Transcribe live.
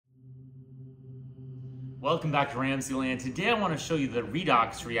Welcome back to RamZland. Today I want to show you the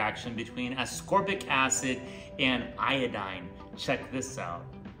redox reaction between ascorbic acid and iodine. Check this out.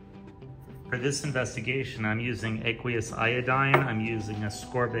 For this investigation, I'm using aqueous iodine, I'm using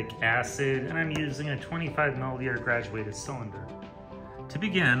ascorbic acid, and I'm using a 25 milliliter graduated cylinder. To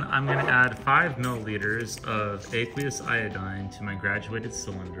begin, I'm going to add 5 milliliters of aqueous iodine to my graduated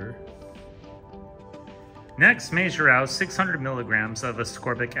cylinder. Next, measure out 600 milligrams of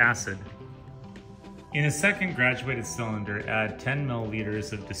ascorbic acid. In a second graduated cylinder, add 10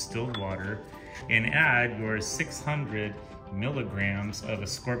 milliliters of distilled water and add your 600 milligrams of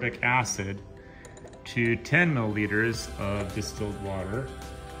ascorbic acid to 10 milliliters of distilled water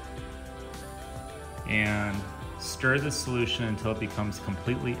and stir the solution until it becomes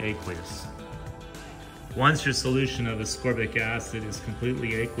completely aqueous. Once your solution of ascorbic acid is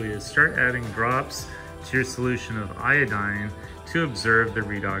completely aqueous, start adding drops to your solution of iodine to observe the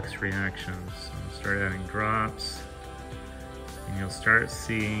redox reactions. Start adding drops and you'll start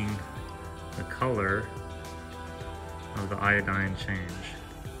seeing the color of the iodine change.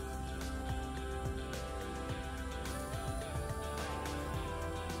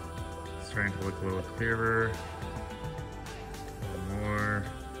 It's starting to look a little clearer, a little more.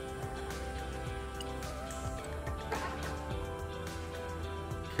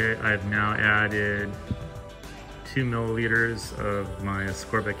 Okay, I've now added 2 milliliters of my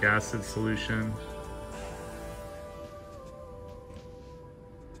ascorbic acid solution.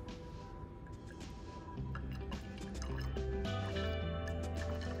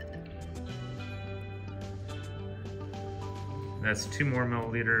 That's 2 more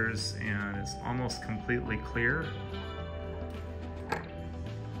milliliters and it's almost completely clear.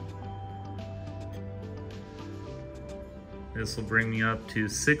 This will bring me up to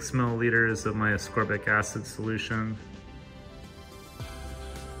 6 milliliters of my ascorbic acid solution.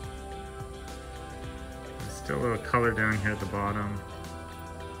 There's still a little color down here at the bottom.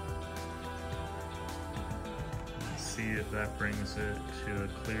 Let's see if that brings it to a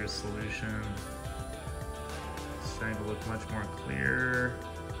clear solution. It's starting to look much more clear.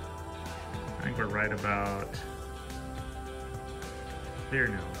 I think we're right about clear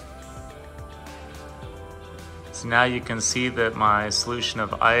now. So now you can see that my solution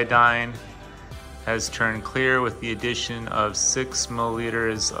of iodine has turned clear with the addition of 6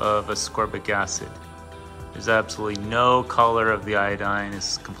 milliliters of ascorbic acid. There's absolutely no color of the iodine,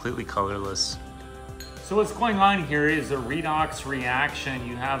 it's completely colorless. So what's going on here is a redox reaction.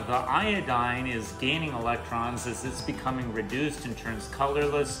 You have the iodine is gaining electrons as it's becoming reduced and turns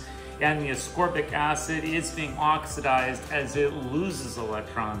colorless, and the ascorbic acid is being oxidized as it loses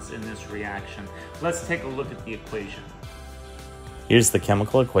electrons in this reaction. Let's take a look at the equation. Here's the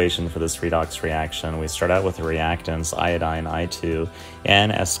chemical equation for this redox reaction. We start out with the reactants iodine I2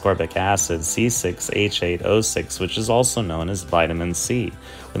 and ascorbic acid C6H806, which is also known as vitamin C.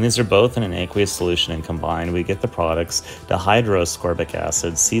 When these are both in an aqueous solution and combined, we get the products dihydroascorbic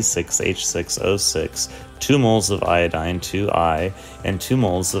acid C6H606, 2 moles of iodine 2I, and 2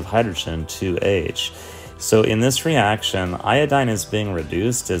 moles of hydrogen 2H. So in this reaction, iodine is being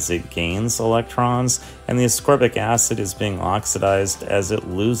reduced as it gains electrons, and the ascorbic acid is being oxidized as it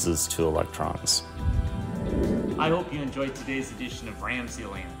loses 2 electrons. I hope you enjoyed today's edition of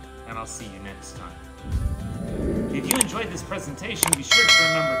RamZland, and I'll see you next time. If you enjoyed this presentation, be sure to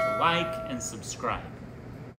remember to like and subscribe.